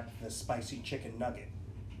bringing back the spicy chicken nugget.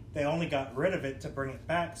 They only got rid of it to bring it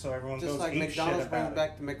back, so everyone just goes like eat McDonald's shit brings about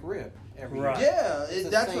back the McRib every Right. year. Yeah, It's the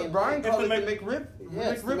that's same what Brian thing. called it, If the the McRib, Yeah,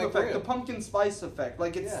 it's the McRib effect, McRib. the pumpkin spice effect.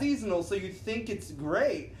 Like, it's Yeah. seasonal, so you think it's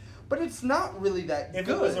great, but it's not really that it. If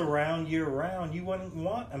good. it was around year round, you wouldn't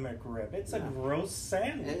want a McRib. It's a No. gross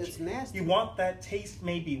sandwich. It's nasty. You want that taste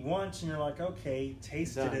maybe once, and you're like, okay,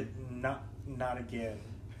 tasted Done. it, not again.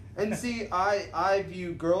 And see, I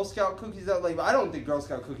view Girl Scout cookies that like I don't think Girl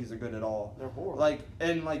Scout cookies are good at all. They're horrible. Like,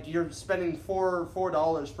 and like you're spending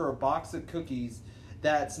 $4 for a box of cookies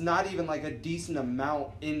that's not even like a decent amount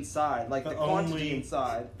inside, like the quantity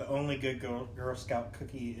inside. The only good Girl Scout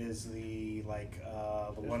cookie is the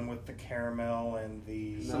one with the caramel and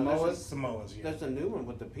the Samoas? Samoas, yeah. There's a new one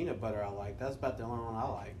with the peanut butter I like. That's about the only one I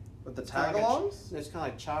like. With the It's kinda like tagalongs? It's kind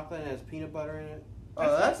of like chocolate and it has peanut butter in it.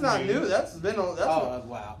 Oh, that's not new. That's been a, that's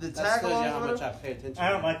Wow. the That shows you tagalongs how or much I whatever? pay attention. I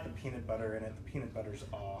don't to. like the peanut butter in it. The peanut butter's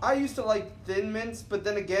off. I used to like Thin Mints, but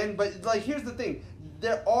then again, but like here's the thing: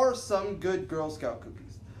 there are some good Girl Scout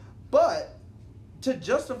cookies, but to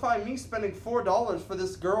justify me spending $4 for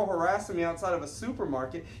this girl harassing me outside of a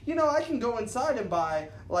supermarket, I can go inside and buy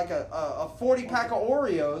like a 40 pack of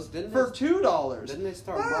Oreos Didn't for they- $2. Didn't they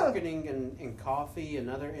start marketing in coffee and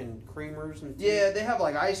in creamers and Yeah, they have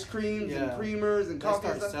like ice creams and Yeah. creamers and They coffee.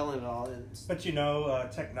 start and stuff. selling it all. It's, But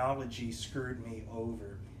technology screwed me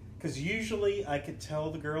over. Because usually I could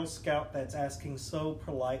tell the Girl Scout that's asking so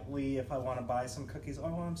politely if I want to buy some cookies, oh,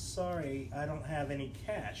 I'm sorry, I don't have any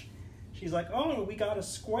cash. She's like, oh, we got a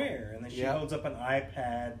square. And then she Yeah. holds up an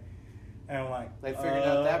iPad. And I'm like, They figured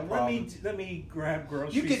out that problem. Let me grab You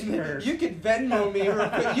groceries first. could Venmo me real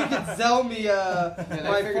quick. You could sell me they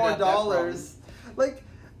my figured out that $4. Like,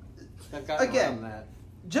 they've gotten Again, around that.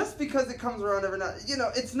 just because it comes around every now,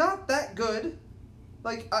 it's not that good.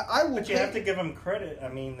 Like I will. But you have to give them credit. I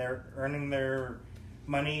mean, they're earning their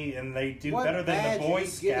money, and they do What better than badge the are Boy you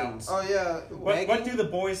getting? Scouts. Oh yeah. What do the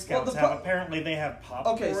Boy Scouts the have? pro- Apparently, they have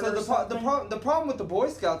popcorn. Okay, so or something? the problem with the Boy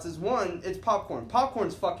Scouts is one, it's popcorn.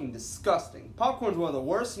 Popcorn's fucking disgusting. Popcorn's one of the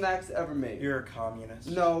worst snacks ever made. You're a communist.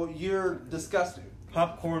 No, you're disgusting.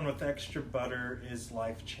 Popcorn with extra butter is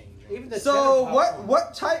life changing. Even the So cheddar what popcorn.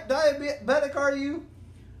 what type diabetic are you?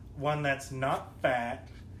 One that's not fat,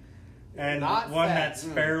 and Not one fat, that's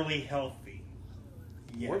mm. fairly healthy.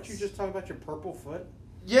 Yes. Weren't you just talking about your purple foot?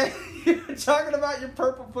 Yeah, you're talking about your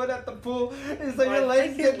purple foot at the pool, and so I your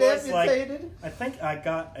legs think it getting was like- amputated. I think I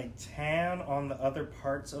got a tan on the other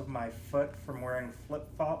parts of my foot from wearing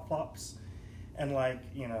flip-flops, and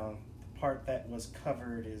the part that was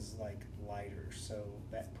covered is lighter, so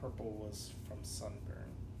that purple was from sunburn.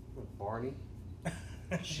 With Barney?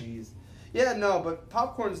 Jeez. Yeah, no, but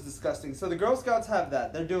popcorn is disgusting. So the Girl Scouts have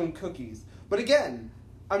that. They're doing cookies. But again,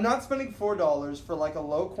 I'm not spending $4 for a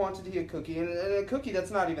low quantity of cookie, and a cookie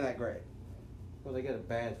that's not even that great. Well, they get a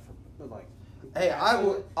badge for Hey, I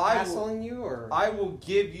will- hassling you or I will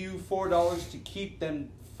give you $4 to keep them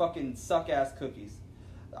fucking suck-ass cookies.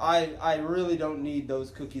 I really don't need those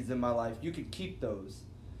cookies in my life. You could keep those.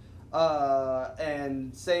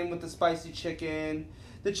 And same with the spicy chicken.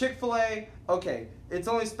 The Chick-fil-A, okay, it's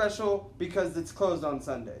only special because it's closed on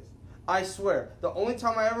Sundays. I swear, the only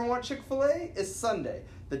time I ever want Chick-fil-A is Sunday,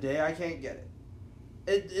 the day I can't get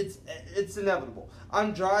it. It's inevitable.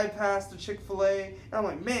 I'm drive past a Chick-fil-A, and I'm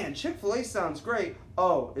like, man, Chick-fil-A sounds great.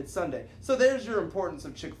 Oh, it's Sunday. So there's your importance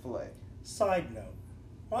of Chick-fil-A. Side note,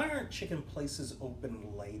 why aren't chicken places open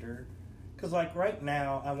later? Because right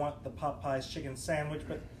now, I want the Popeyes chicken sandwich,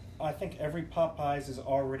 but I think every Popeyes is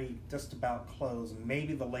already just about closed.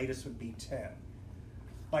 Maybe the latest would be 10.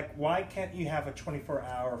 Why can't you have a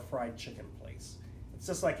 24-hour fried chicken place? It's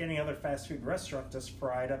just like any other fast food restaurant, just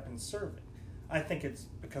fry it up and serve it. I think it's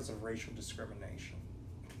because of racial discrimination.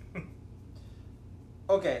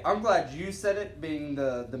 Okay, I'm glad you said it, being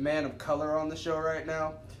the man of color on the show right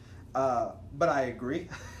now. But I agree.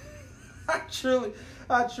 I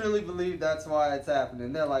truly believe that's why it's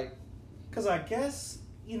happening. They're like, Because I guess,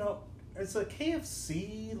 Is a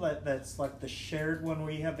KFC that's like the shared one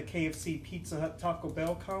where you have the KFC, Pizza Hut, Taco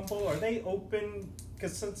Bell combo? Are they open?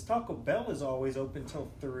 Because since Taco Bell is always open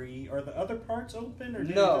till 3, are the other parts open, or do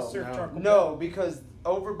they just serve Taco Bell? No, because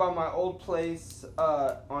over by my old place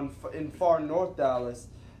in far north Dallas,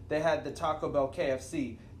 they had the Taco Bell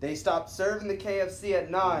KFC. They stopped serving the KFC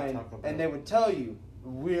at 9, and they would tell you,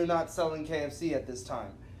 we're not selling KFC at this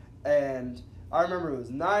time. And I remember it was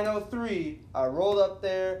 9:03. I rolled up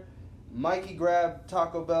there. Mikey grabbed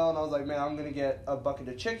Taco Bell, and I was like, man, I'm going to get a bucket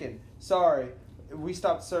of chicken. Sorry, we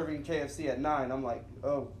stopped serving KFC at 9. I'm like,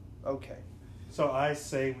 oh, okay. So I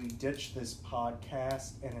say we ditch this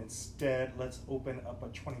podcast, and instead let's open up a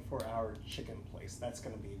 24-hour chicken place. That's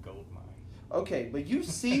going to be a gold mine. Okay, but you've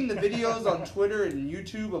seen the videos on Twitter and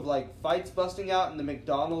YouTube of, like, fights busting out in the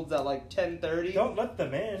McDonald's at, like, 10:30? Don't let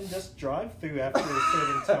them in. Just drive through after a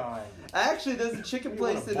certain time. Actually, there's a chicken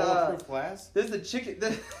place in... bulletproof glass? There's a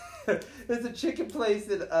chicken place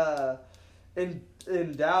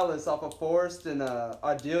in Dallas off of Forest and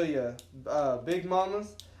Ardelia, Big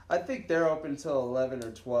Mama's. I think they're open till 11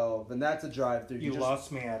 or 12, and that's a drive-through. You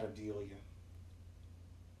lost me at Adelia.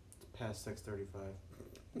 Past 6:35.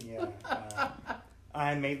 Yeah.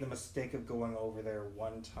 I made the mistake of going over there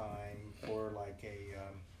one time for like a,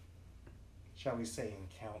 shall we say,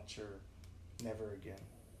 encounter. Never again.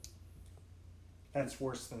 That's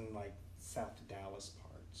worse than like South Dallas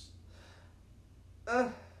parts.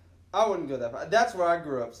 I wouldn't go that far. That's where I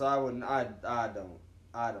grew up, so I wouldn't. I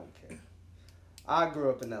don't care. I grew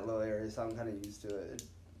up in that little area, so I'm kind of used to it.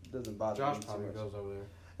 It doesn't bother Josh me too probably much. goes over there.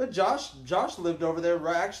 But Josh lived over there,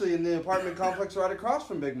 actually in the apartment complex right across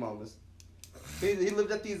from Big Mama's. He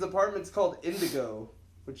lived at these apartments called Indigo,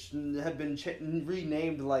 which have been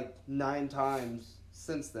renamed like 9 times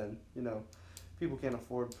since then. You know, people can't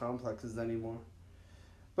afford complexes anymore.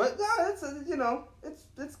 But no,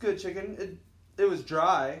 it's good chicken. It was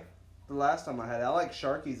dry the last time I had it. I like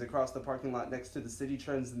Sharky's across the parking lot next to the City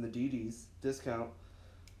Trends and the DD's discount.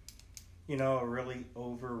 You know, a really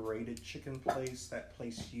overrated chicken place, that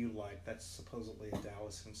place you like, that's supposedly a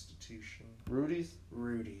Dallas institution. Rudy's?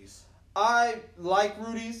 Rudy's. I like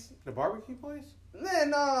Rudy's. The barbecue place?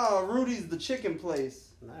 No, Rudy's the chicken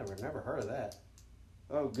place. Never heard of that.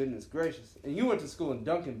 Oh, goodness gracious. And you went to school in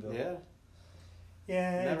Duncanville. Yeah.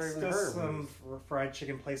 Yeah, Never it's even heard just of some fried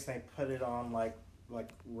chicken place, and they put it on like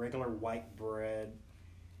regular white bread.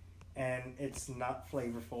 And it's not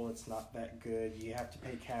flavorful. It's not that good. You have to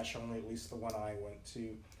pay cash only, at least the one I went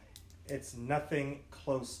to. It's nothing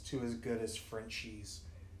close to as good as Frenchie's.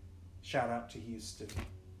 Shout out to Houston.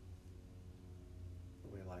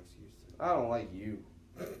 Nobody likes Houston. I don't like you.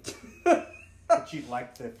 But you'd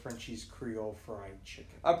like the Frenchie's Creole fried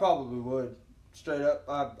chicken. I probably would. Straight up,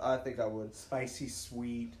 I think I would. Spicy,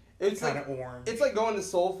 sweet, It's kind like of orange. It's like going to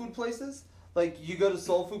soul food places. Like, you go to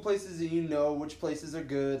soul food places and you know which places are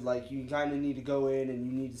good. Like, you kind of need to go in and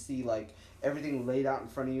you need to see, like, everything laid out in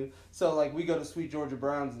front of you. So, like, we go to Sweet Georgia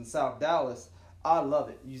Brown's in South Dallas. I love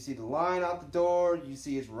it. You see the line out the door. You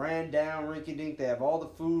see it's ran down, rinky-dink. They have all the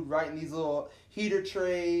food right in these little heater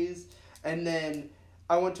trays. And then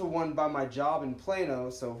I went to one by my job in Plano.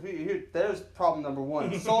 So there's problem number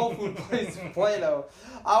 1. Soul food place in Plano.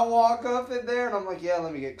 I walk up in there and I'm like, yeah,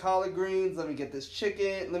 let me get collard greens. Let me get this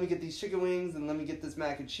chicken. Let me get these chicken wings. And let me get this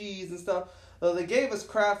mac and cheese and stuff. So they gave us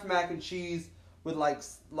Kraft mac and cheese with like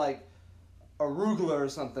arugula or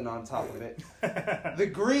something on top of it. The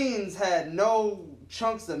greens had no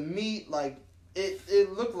chunks of meat. Like,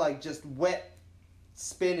 it looked like just wet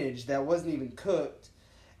spinach that wasn't even cooked.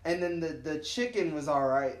 And then the chicken was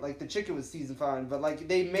alright. Like, the chicken was seasoned fine. But, like,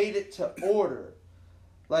 they made it to order.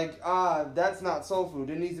 Like, that's not soul food.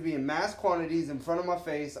 It needs to be in mass quantities in front of my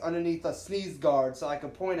face underneath a sneeze guard so I can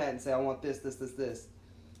point at it and say, I want this, this, this, this.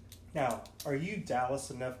 Now, are you Dallas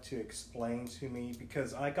enough to explain to me?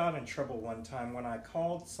 Because I got in trouble one time when I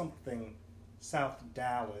called something South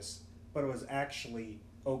Dallas, but it was actually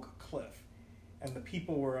Oak Cliff. And the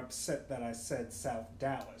people were upset that I said South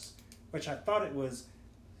Dallas, which I thought it was...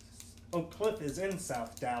 Oak Cliff is in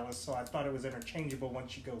South Dallas, so I thought it was interchangeable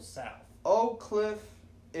once you go south. Oak Cliff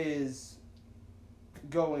is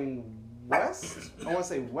going west. I want to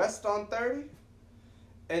say west on 30.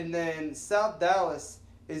 And then South Dallas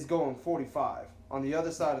is going 45 on the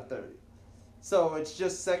other side of 30. So it's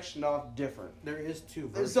just sectioned off different. There is 2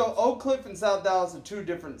 versions. So Oak Cliff and South Dallas are 2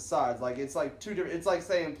 different sides. Like, it's like 2 different. It's like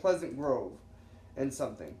saying Pleasant Grove and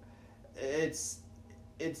something. It's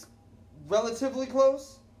relatively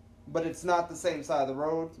close, but it's not the same side of the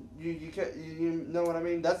road. You know what I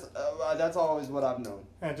mean? That's always what I've known.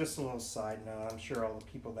 And just a little side note, I'm sure all the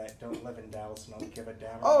people that don't live in Dallas and don't give a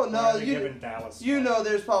damn. Oh no, in Dallas.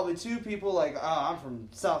 There's probably 2 people like, I'm from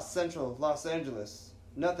South Central Los Angeles.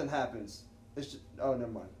 Nothing happens. It's just, oh,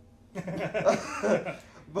 never mind.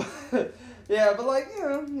 But yeah, but like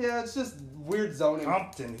it's just weird zoning.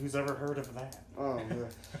 Compton, who's ever heard of that? Oh,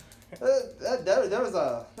 yeah.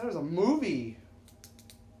 There was a movie.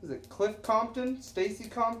 Was it Cliff Compton? Stacy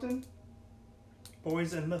Compton?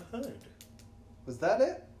 Boys in the Hood. Was that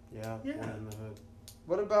it? Yeah. Yeah. One in the Hood.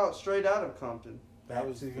 What about Straight Outta Compton? That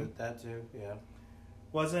was good. That too. Yeah.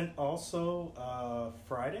 Wasn't also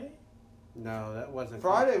Friday? No, that wasn't.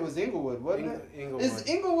 Friday was Inglewood, wasn't it? Inglewood. Is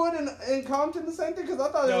Inglewood and Compton the same thing? Because I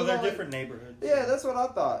thought No, it was they're all different neighborhoods. Yeah, that's what I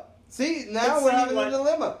thought. See, now But we're see, having like- a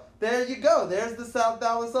dilemma. There you go. There's the South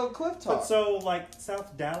Dallas Oak Cliff talk. But so, like,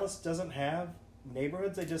 South Dallas doesn't have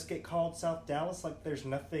neighborhoods? They just get called South Dallas? Like, there's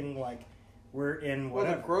nothing, like, we're in Well,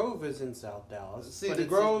 whatever. the Grove is in South Dallas. See, but the it's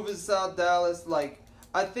Grove is South Dallas. Like,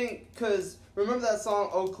 I think, because remember that song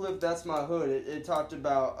Oak Cliff, That's My Hood? It talked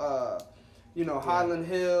about, Highland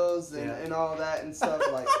Hills and all that and stuff.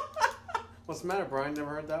 Like, What's the matter, Brian? Never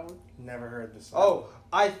heard that one? Never heard the song. oh,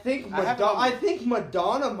 I think I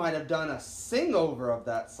Madonna might have done a sing over of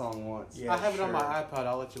that song once. Yeah, I have it on my sure. iPod.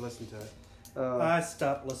 I'll let you listen to it. I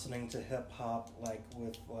stopped listening to hip hop like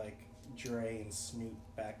with like Dre and Snoop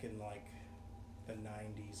back in like the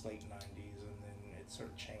 90s, late 90s, and then it sort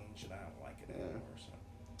of changed and I don't like it anymore.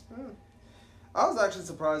 So. I was actually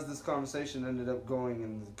surprised this conversation ended up going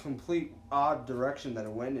in the complete odd direction that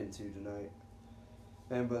it went into tonight.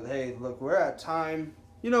 But hey, look, we're at time.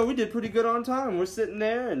 We did pretty good on time. We're sitting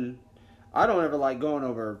there, and I don't ever like going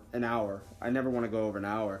over an hour. I never want to go over an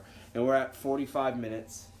hour. And we're at 45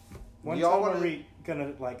 minutes. One Y'all time wanna- are we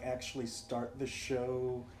gonna like actually start the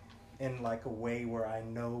show in like a way where I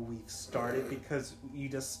know we've started, because you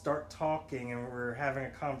just start talking and we're having a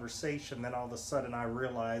conversation, then all of a sudden I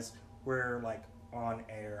realize we're like on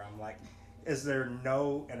air. I'm like, is there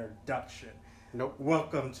no introduction? Nope.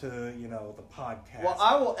 Welcome to the podcast. Well,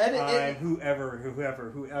 I will edit I'm it.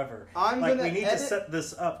 whoever. I'm like gonna we need edit. to set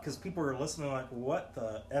this up because people are listening. Like, what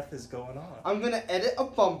the f is going on? I'm gonna edit a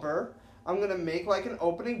bumper. I'm gonna make like an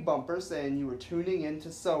opening bumper saying you were tuning in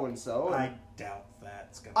to so and so. I doubt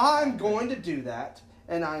that's gonna. I'm happen. going to do that,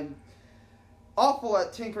 and I'm awful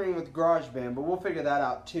at tinkering with GarageBand, but we'll figure that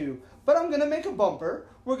out too. But I'm gonna make a bumper.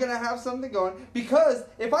 We're gonna have something going, because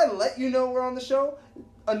if I let you know we're on the show,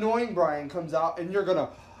 annoying Brian comes out and you're gonna,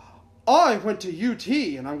 I went to UT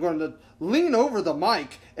and I'm going to lean over the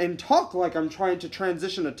mic and talk like I'm trying to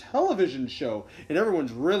transition a television show, and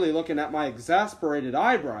everyone's really looking at my exasperated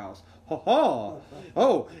eyebrows. Ha ha.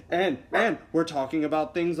 Oh, and we're talking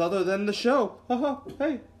about things other than the show. Ha ha.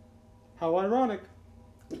 Hey, how ironic.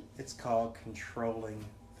 It's called controlling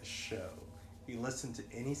the show. If you listen to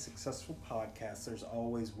any successful podcast, there's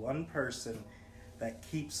always one person that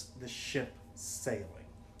keeps the ship sailing.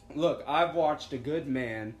 Look, I've watched a good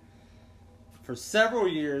man for several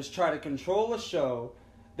years try to control a show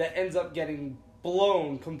that ends up getting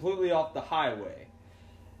blown completely off the highway.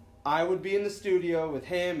 I would be in the studio with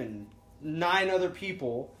him and 9 other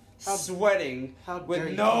people sweating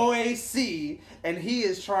with no AC, and he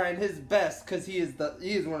is trying his best because he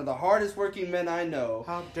is one of the hardest working men I know.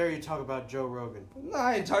 How dare you talk about Joe Rogan? No,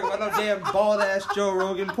 I ain't talking about no damn bald ass Joe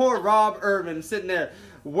Rogan. Poor Rob Urban sitting there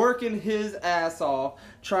working his ass off,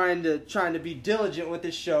 trying to be diligent with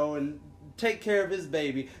his show and take care of his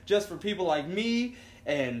baby, just for people like me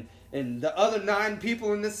and the other 9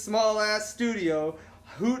 people in this small ass studio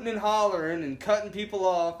hooting and hollering and cutting people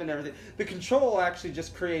off and everything. The control actually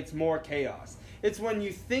just creates more chaos. It's when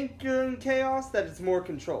you think you're in chaos that it's more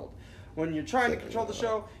controlled. When you're trying to control the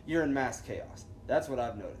show, you're in mass chaos. That's what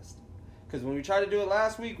I've noticed. Because when we tried to do it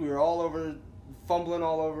last week, we were fumbling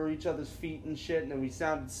all over each other's feet and shit, and we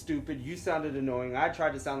sounded stupid. You sounded annoying. I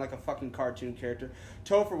tried to sound like a fucking cartoon character.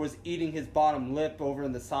 Topher was eating his bottom lip over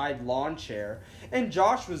in the side lawn chair, and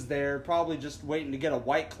Josh was there probably just waiting to get a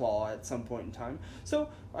White Claw at some point in time. So,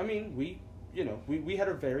 I mean, we had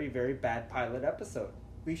a very, very bad pilot episode.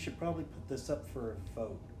 We should probably put this up for a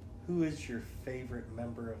vote. Who is your favorite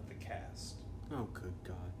member of the cast? Oh, good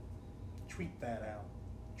God. Tweet that out,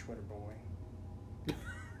 Twitter boy.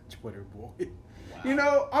 Twitter boy.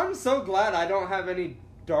 Wow. I'm so glad I don't have any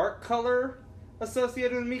dark color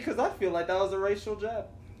associated with me, because I feel like that was a racial jab.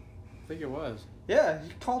 I think it was. Yeah,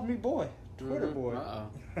 he called me boy. Twitter Mhm. boy.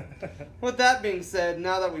 Uh-oh. With that being said,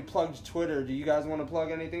 now that we plugged Twitter, do you guys want to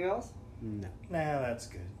plug anything else? No. Nah, that's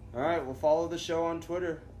good. Alright, we'll follow the show on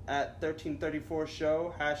Twitter at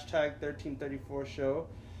 1334show, hashtag 1334show.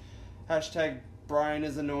 Hashtag Brian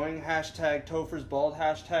is annoying. Hashtag Topher's bald.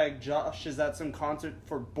 Hashtag Josh is at some concert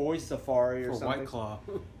for Boy Safari or For something. White Claw.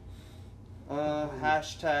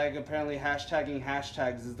 Hashtag, apparently hashtagging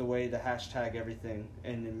hashtags is the way to hashtag everything,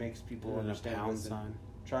 and it makes people And a understand pound this and sign.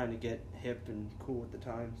 trying to get hip and cool with the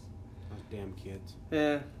times. Those damn kids.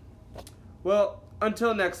 Yeah. Well,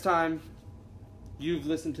 until next time, you've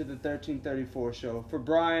listened to the 1334 show. For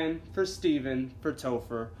Brian, for Steven, for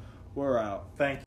Topher, we're out. Thank you.